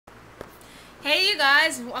Hey you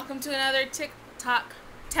guys, and welcome to another TikTok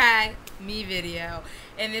tag me video.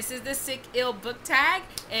 And this is the Sick Ill book tag,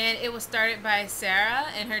 and it was started by Sarah,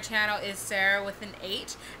 and her channel is Sarah with an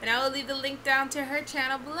H, and I will leave the link down to her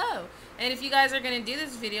channel below. And if you guys are going to do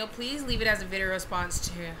this video, please leave it as a video response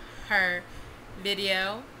to her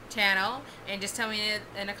video channel, and just tell me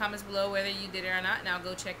in the comments below whether you did it or not, and I'll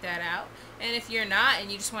go check that out. And if you're not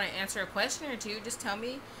and you just want to answer a question or two, just tell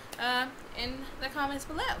me in the comments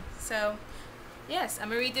below. So yes, I'm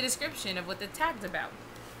going to read the description of what the tag's about.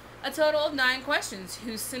 A total of 9 questions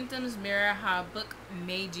whose symptoms mirror how a book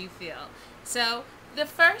made you feel. So, the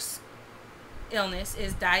first illness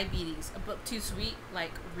is diabetes. A book too sweet,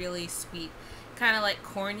 like really sweet. Kind of like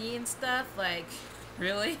corny and stuff, like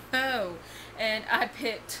really? Oh. And I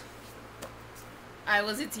picked I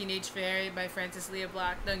Was a Teenage Fairy by Frances Leah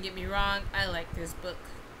Block. Don't get me wrong, I like this book.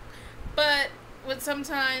 But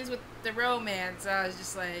sometimes with the romance, I was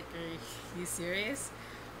just like, are you serious?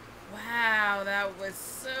 Wow, that was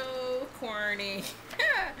so corny.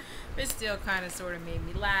 But still kind of sort of made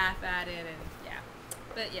me laugh at it, and yeah.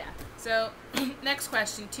 But yeah, so next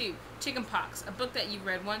question 2. Chickenpox, a book that you've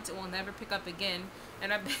read once and will never pick up again.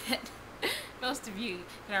 And I bet most of you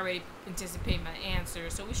can already anticipate my answer,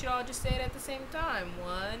 so we should all just say it at the same time.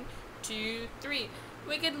 1, 2, 3.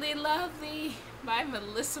 Wickedly Lovely by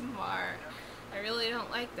Melissa Marr. I really don't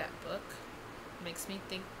like that book. Makes me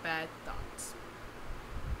think bad thoughts.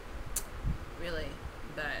 Really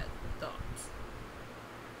bad thoughts.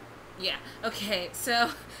 Yeah, okay,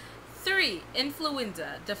 so 3.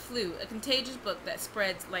 Influenza, the flu, a contagious book that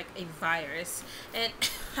spreads like a virus. And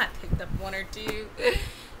I picked up 1 or 2.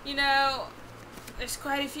 You know, there's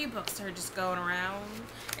quite a few books that are just going around.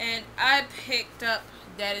 And I picked up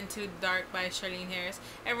Dead into the Dark by Charlene Harris.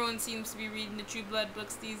 Everyone seems to be reading the True Blood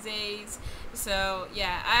books these days. So,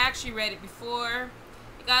 yeah, I actually read it before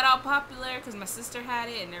it got all popular because my sister had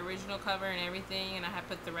it and the original cover and everything, and I had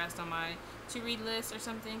put the rest on my to-read list or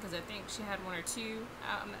something because I think she had 1 or 2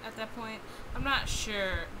 at that point. I'm not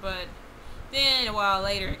sure, but then a while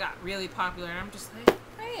later it got really popular, and I'm just like,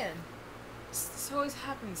 man, this always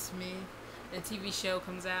happens to me. And a TV show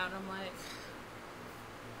comes out, and I'm like,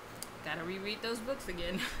 gotta reread those books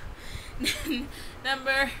again.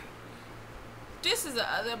 This is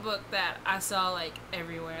the other book that I saw like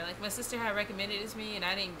everywhere. Like my sister had recommended it to me and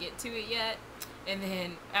I didn't get to it yet. And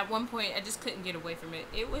then at one point I just couldn't get away from it.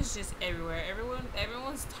 It was just everywhere.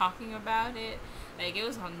 Everyone's talking about it. Like it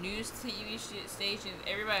was on news TV stations.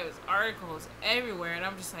 Everybody was articles everywhere, and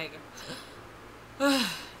I'm just like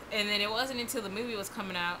and then it wasn't until the movie was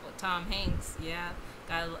coming out with Tom Hanks. Yeah,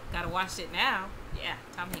 gotta watch it now. Yeah,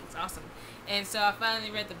 Tom Hanks, awesome. And so I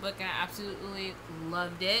finally read the book and I absolutely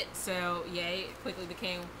loved it. So yay, it quickly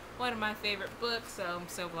became one of my favorite books. So I'm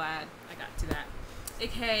so glad I got to that.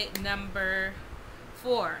 Okay, number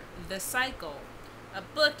 4, The Cycle, a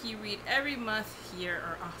book you read every month, year,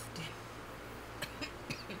 or often.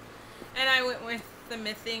 And I went with the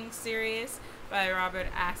Mything series by Robert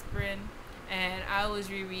Asprin. And I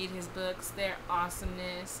always reread his books. They're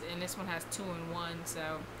awesomeness. And this one has 2 in 1.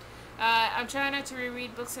 So I'm trying not to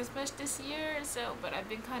reread books as much this year. But I've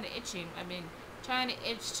been kind of itching. I've been trying to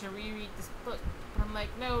itch to reread this book. But I'm like,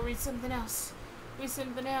 no, read something else. Read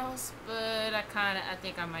something else. But I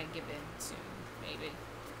think I might give in soon. Maybe.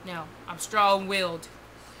 No, I'm strong-willed.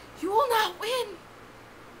 You will not win.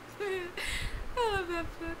 I love that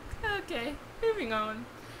book. Okay, moving on.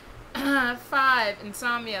 5.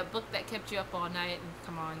 Insomnia, a book that kept you up all night. And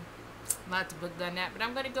come on, lots of books done that, but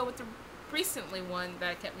I'm going to go with the recently one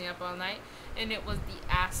that kept me up all night, and it was The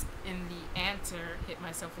Ask and the Answer, Hit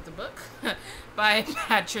Myself with the Book by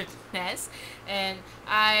Patrick Ness. And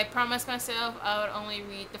I promised myself I would only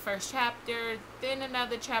read the first chapter, then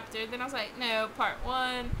another chapter, then I was like, no, part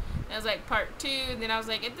 1, and I was like, part 2, and then I was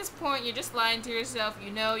like, at this point you're just lying to yourself.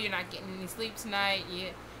 You know you're not getting any sleep tonight.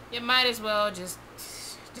 You might as well just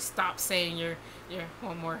stop saying your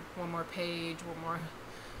one more page, one more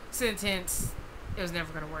sentence. It was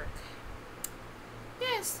never gonna work.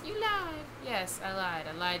 Yes, you lied. Yes, I lied.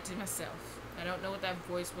 I lied to myself. I don't know what that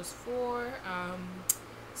voice was for.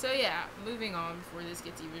 So yeah, moving on before this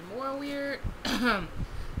gets even more weird.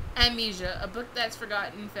 Amnesia, a book that's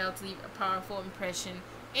forgotten, failed to leave a powerful impression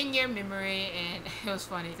in your memory. And it was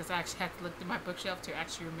funny because I actually had to look through my bookshelf to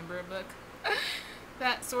actually remember a book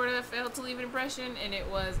that sort of failed to leave an impression, and it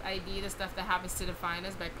was ID, The Stuff That Happens to Define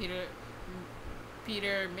Us by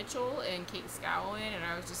Peter Mitchell and Kate Scowen. And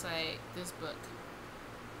I was just like, this book,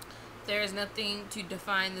 there is nothing to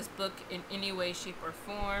define this book in any way, shape, or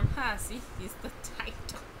form. See, it's the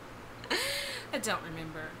title. I don't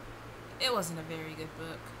remember. It wasn't a very good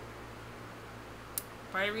book.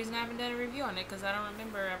 Part of the reason I haven't done a review on it, because I don't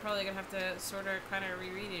remember. I'm probably going to have to sort of kind of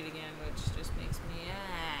reread it again, which just makes me,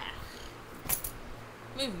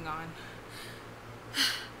 Moving on.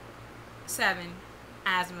 7.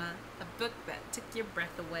 Asthma. A book that took your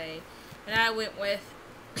breath away. And I went with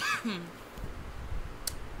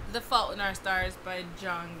The Fault in Our Stars by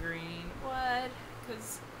John Green. What?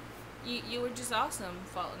 Because you were just awesome.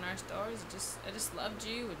 Fault in Our Stars. I just loved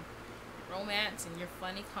you, and romance, and your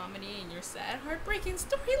funny comedy, and your sad, heartbreaking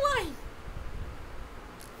storyline.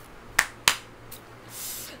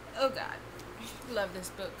 Oh God, love this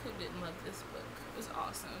book. Who didn't love this book? It was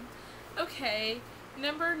awesome. Okay,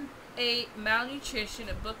 number 8, Malnutrition,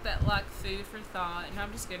 a book that lacked food for thought. And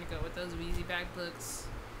I'm just gonna go with those Wheezy Bag books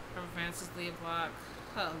from Francis Lee Block.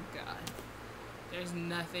 Oh God, there's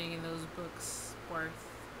nothing in those books worth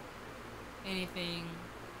anything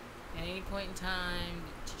at any point in time.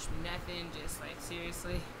 Just nothing. Just like,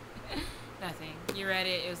 seriously, nothing. You read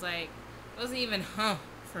it, it was like, it wasn't even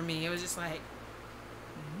for me. It was just like,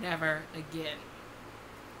 never again.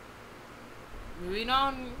 Moving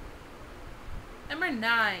on. Number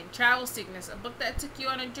 9, Travel Sickness, a book that took you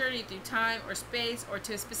on a journey through time or space or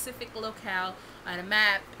to a specific locale on a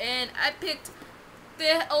map. And I picked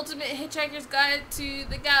The Ultimate Hitchhiker's Guide to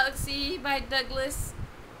the Galaxy by Douglas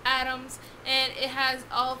Adams, and it has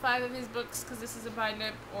all 5 of his books, because this is a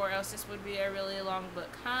binder, or else this would be a really long book.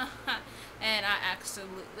 And I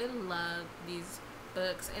absolutely love these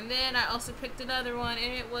books. And then I also picked another one,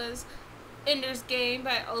 and it was Ender's Game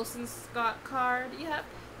by Orson Scott Card. Yep,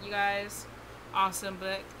 you guys, awesome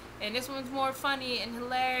book. And this one's more funny and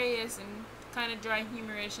hilarious and kind of dry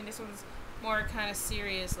humorish, and this one's more kind of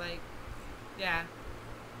serious. Like, yeah,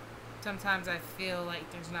 sometimes I feel like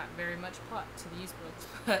there's not very much plot to these books,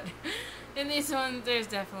 but in these ones there's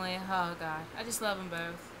definitely, oh God, I just love them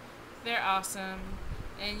both. They're awesome,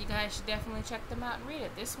 and you guys should definitely check them out and read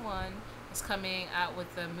it. This one is coming out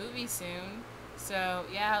with the movie soon, so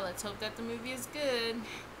yeah, let's hope that the movie is good.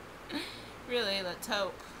 Really, let's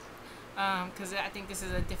hope, because I think this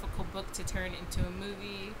is a difficult book to turn into a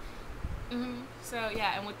movie. So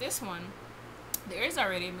yeah, and with this one, there is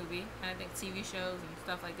already a movie, and I think TV shows and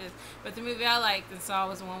stuff like this. But the movie I liked and saw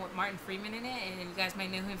was the one with Martin Freeman in it, and you guys may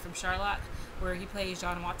know him from Sherlock, where he plays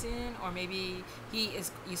John Watson, or maybe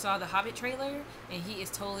you saw the Hobbit trailer, and he is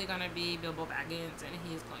totally gonna be Bilbo Baggins, and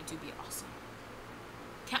he is going to be awesome.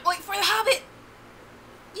 Can't wait for the Hobbit!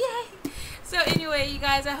 Yay! So anyway, you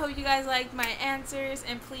guys, I hope you guys liked my answers,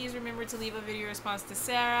 and please remember to leave a video response to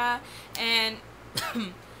Sarah, and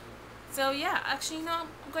so yeah, actually, you know,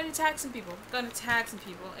 I'm going to tag some people.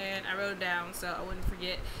 And I wrote it down so I wouldn't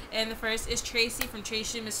forget. And the first is Tracy from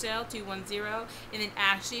Tracy Michelle 210, and then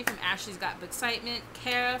Ashely from Ashley's Got Excitement,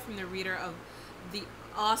 Kara from the Reader of the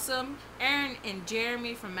Awesome, Erin and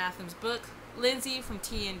Jeremy from Matham's Book, Lindsey from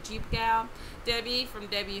T and Jeep Gal, Debbie from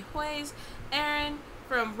Debbie Hoyes, Erin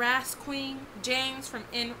from Ras Queen, James from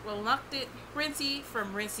In Reluctant, Rincey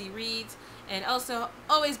from Rincey Reads, and also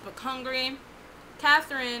Alwaysbookhungry,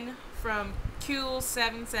 Katherine from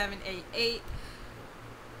Q7788,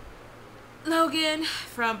 Logan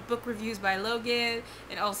from Book Reviews by Logan,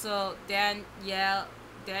 and also Danielle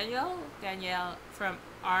from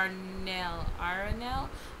aranil.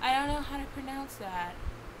 I don't know how to pronounce that,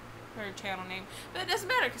 her channel name, but it doesn't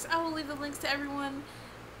matter because I will leave the links to everyone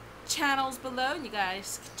channels below, and you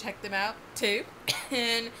guys can check them out too.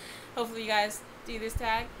 And hopefully you guys do this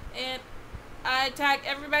tag, and I tagged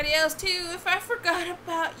everybody else too. If I forgot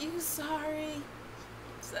about you, sorry.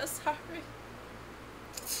 I'm so sorry.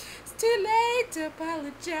 It's too late to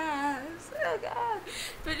apologize. Oh God.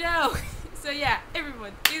 But no. So yeah,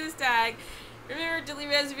 everyone, do this tag. Remember to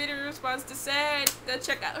leave us a video response to Sarah. Go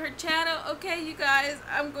check out her channel. Okay, you guys,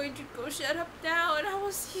 I'm going to go shut up now, and I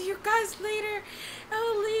will see you guys later. I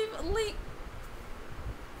will leave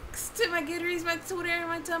links to my Goodreads, my Twitter, and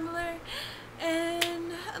my Tumblr,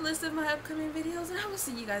 and a list of my upcoming videos, and I will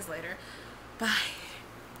see you guys later. Bye.